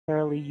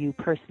necessarily you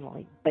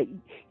personally, but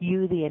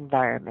you, the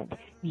environment,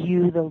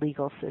 you, the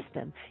legal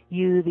system,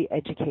 you, the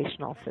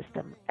educational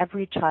system.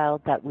 Every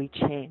child that we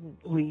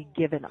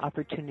give an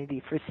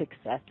opportunity for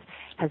success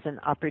has an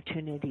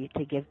opportunity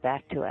to give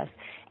back to us.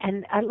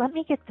 And let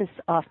me get this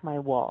off my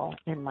wall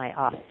in my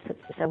office.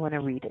 I want to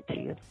read it to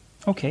you.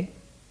 Okay.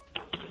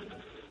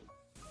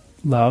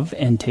 Love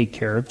and take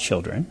care of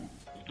children.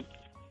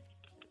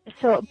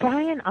 So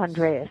Brian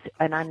Andreas,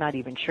 and I'm not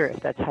even sure if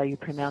that's how you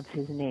pronounce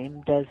his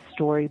name, does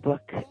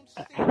storybook,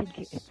 I think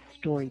it's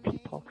Story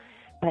People.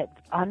 But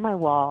on my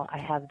wall I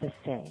have this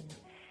saying,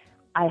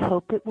 I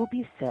hope it will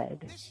be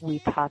said, we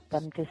taught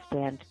them to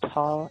stand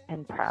tall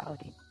and proud,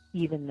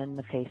 even in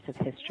the face of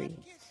history.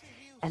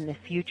 And the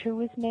future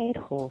was made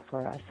whole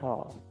for us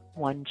all,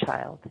 one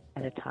child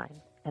at a time.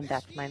 And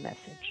that's my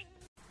message.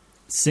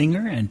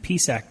 Singer and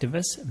peace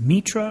activist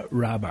Mitra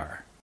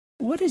Rabar.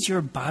 What is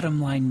your bottom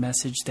line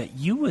message that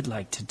you would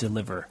like to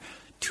deliver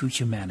to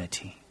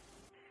humanity?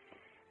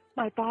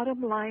 My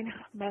bottom line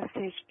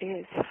message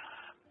is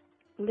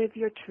live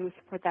your truth,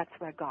 for that's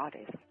where God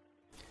is.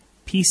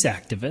 Peace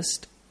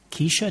activist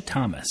Keisha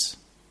Thomas.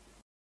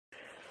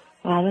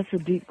 Wow,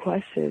 that's a deep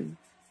question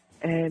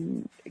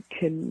and it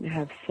can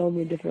have so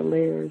many different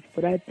layers.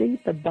 But I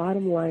think the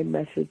bottom line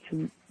message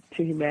to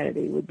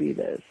humanity would be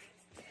this.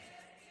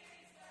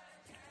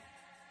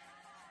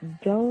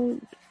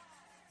 Don't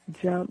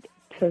jump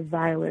to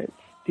violence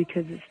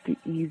because it's the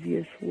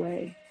easiest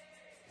way,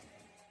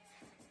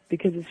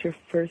 because it's your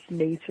first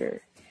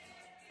nature,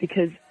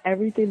 because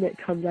everything that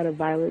comes out of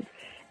violence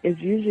is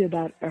usually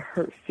about a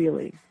hurt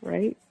feeling,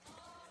 right?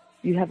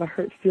 You have a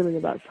hurt feeling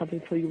about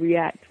something, so you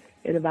react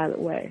in a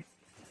violent way.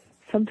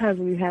 Sometimes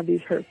when you have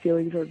these hurt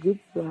feelings, or a group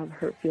of people have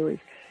hurt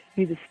feelings,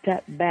 you need to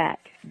step back,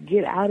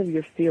 get out of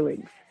your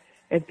feelings,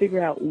 and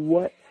figure out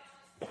what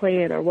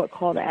plan or what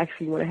call to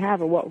action you want to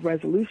have or what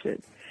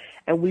resolution.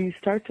 And when you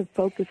start to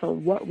focus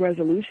on what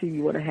resolution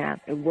you want to have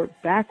and work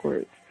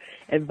backwards,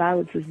 and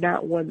violence is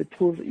not one of the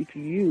tools that you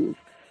can use,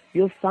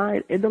 you'll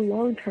find in the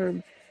long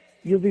term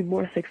you'll be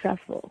more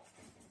successful.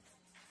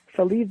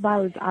 So leave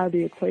violence out of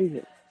the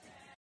equation.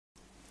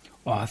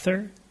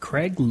 Author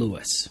Craig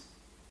Lewis.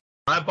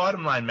 My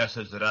bottom line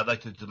message that I'd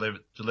like to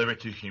deliver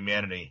to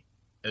humanity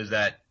is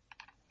that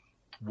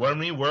when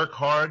we work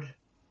hard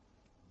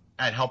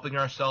at helping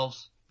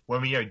ourselves,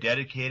 when we are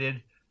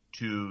dedicated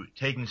to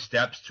taking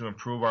steps to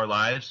improve our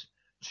lives,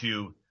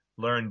 to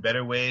learn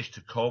better ways to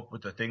cope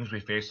with the things we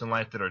face in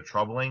life that are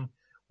troubling,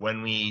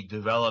 when we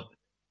develop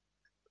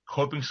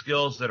coping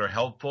skills that are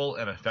helpful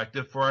and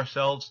effective for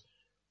ourselves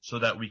so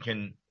that we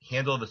can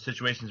handle the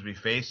situations we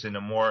face in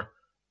a more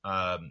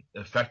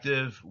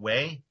effective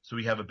way so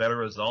we have a better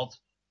result.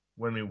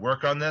 When we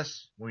work on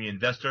this, when we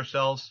invest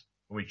ourselves,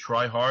 when we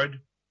try hard,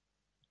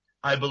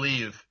 I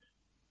believe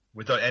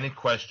without any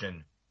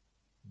question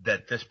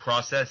that this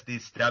process,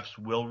 these steps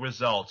will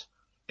result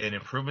in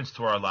improvements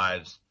to our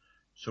lives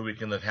so we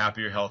can live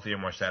happier, healthier,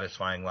 more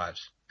satisfying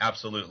lives.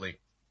 Absolutely.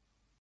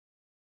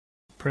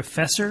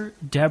 Professor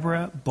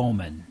Deborah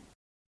Bowman.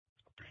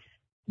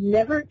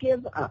 Never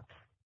give up.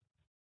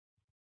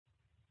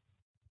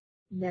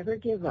 Never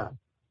give up.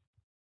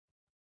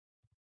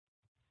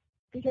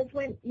 Because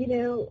when,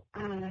 you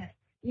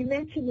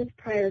mentioned this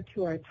prior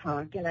to our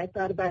talk, and I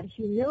thought about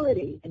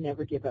humility and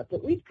never give up,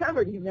 but we've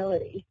covered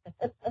humility.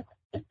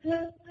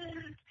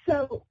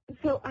 So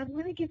I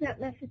want to give that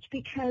message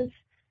because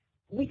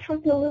we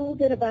talked a little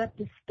bit about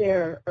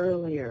despair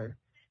earlier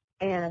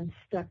and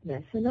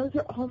stuckness, and those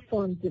are all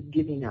forms of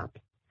giving up.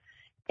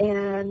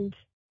 And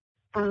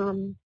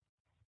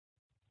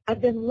I've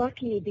been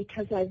lucky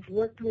because I've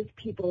worked with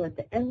people at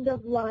the end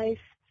of life.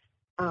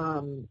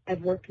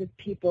 I've worked with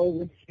people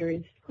with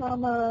serious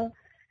trauma,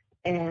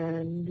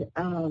 and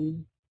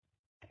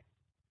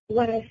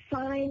what I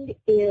find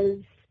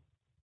is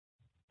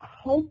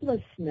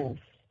hopelessness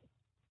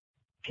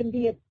can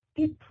be a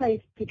big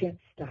place to get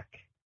stuck.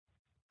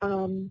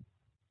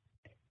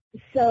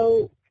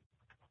 So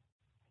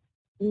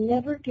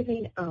never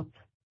giving up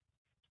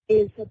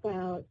is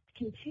about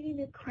continuing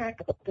to crack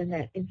open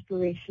that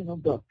inspirational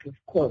book of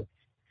quotes,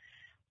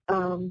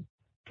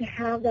 to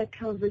have that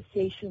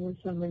conversation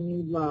with someone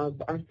you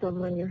love or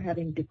someone you're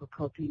having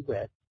difficulty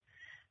with,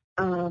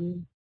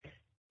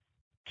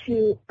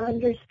 to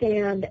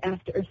understand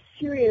after a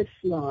serious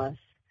loss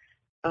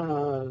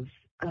of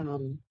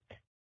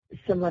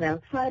someone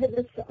outside of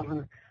us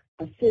or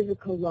a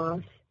physical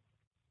loss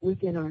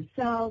within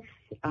ourselves,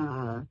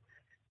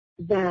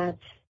 that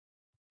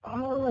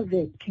all of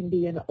it can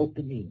be an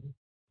opening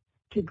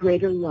to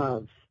greater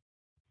love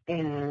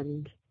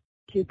and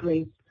to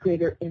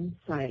greater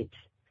insight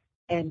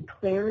and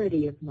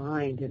clarity of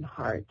mind and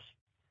heart.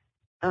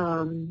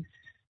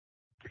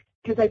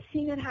 Because I've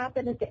seen it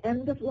happen at the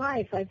end of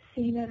life. I've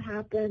seen it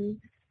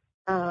happen,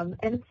 and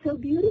it's so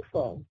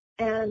beautiful.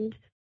 And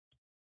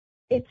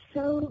it's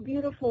so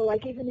beautiful,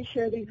 like even to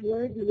share these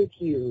words with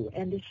you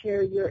and to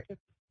hear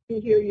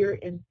your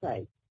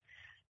insights.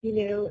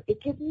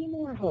 It gives me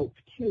more hope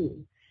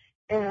too.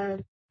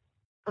 And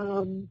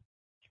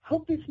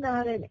hope is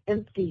not an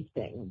empty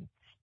thing.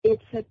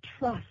 it's a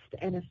trust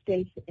and a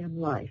faith in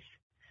life.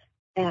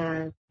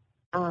 And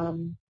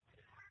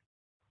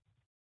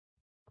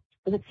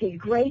let's see,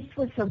 grace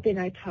was something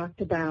I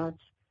talked about.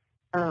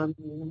 I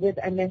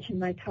mentioned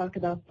my talk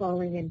about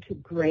falling into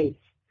grace.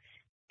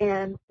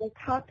 And I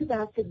talked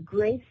about the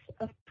grace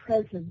of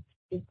presence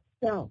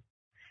itself,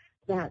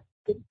 that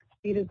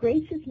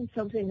grace isn't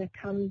something that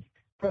comes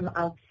from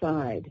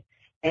outside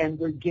and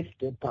we're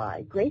gifted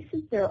by. Grace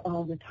is there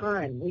all the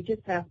time. We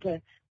just have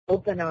to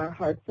open our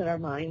hearts and our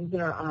minds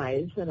and our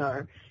eyes and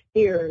our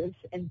ears,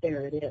 and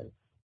there it is.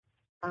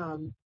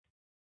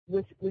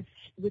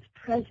 With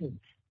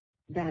presence,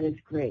 that is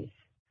grace,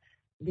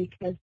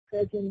 because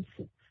presence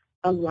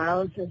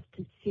allows us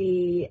to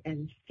see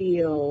and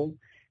feel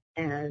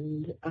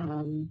and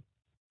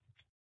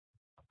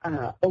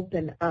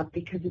open up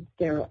because it's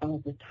there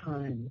all the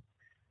time.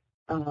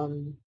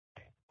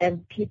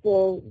 And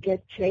people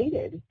get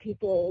jaded.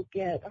 People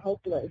get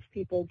hopeless.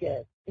 People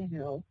get,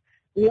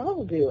 we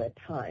all do at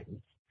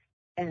times.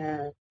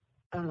 And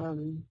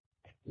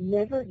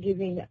never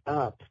giving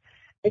up.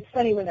 It's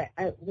funny when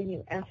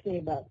you asked me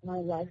about my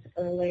life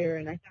earlier,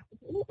 and I thought,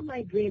 what were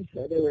my dreams?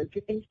 So there were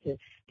dreams to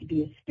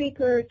be a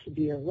speaker, to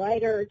be a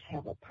writer, to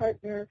have a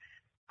partner.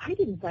 I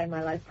didn't find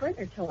my life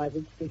partner until I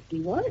was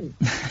 51,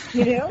 but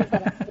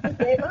I never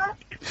gave up.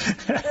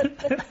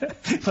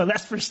 Well,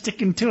 that's for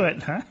sticking to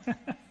it, huh?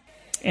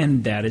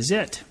 And that is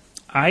it.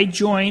 I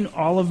join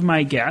all of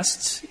my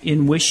guests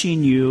in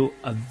wishing you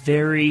a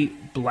very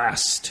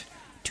blessed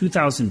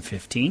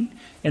 2015.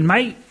 And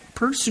my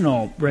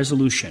personal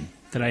resolution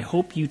that I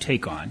hope you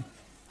take on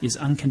is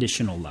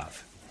unconditional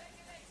love.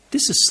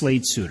 This is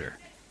Slade Suter.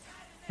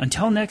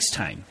 Until next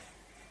time,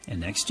 and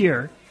next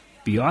year,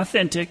 be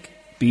authentic,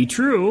 be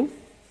true,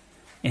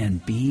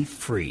 and be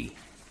free.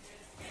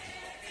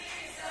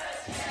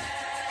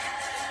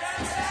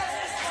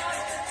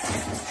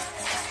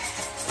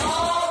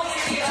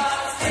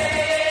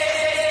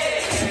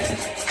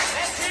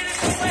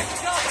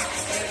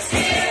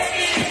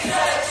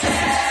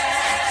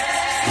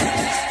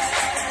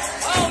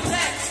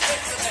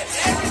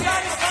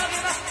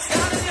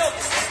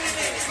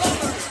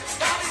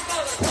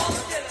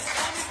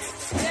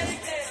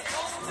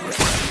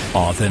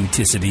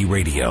 Authenticity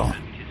Radio.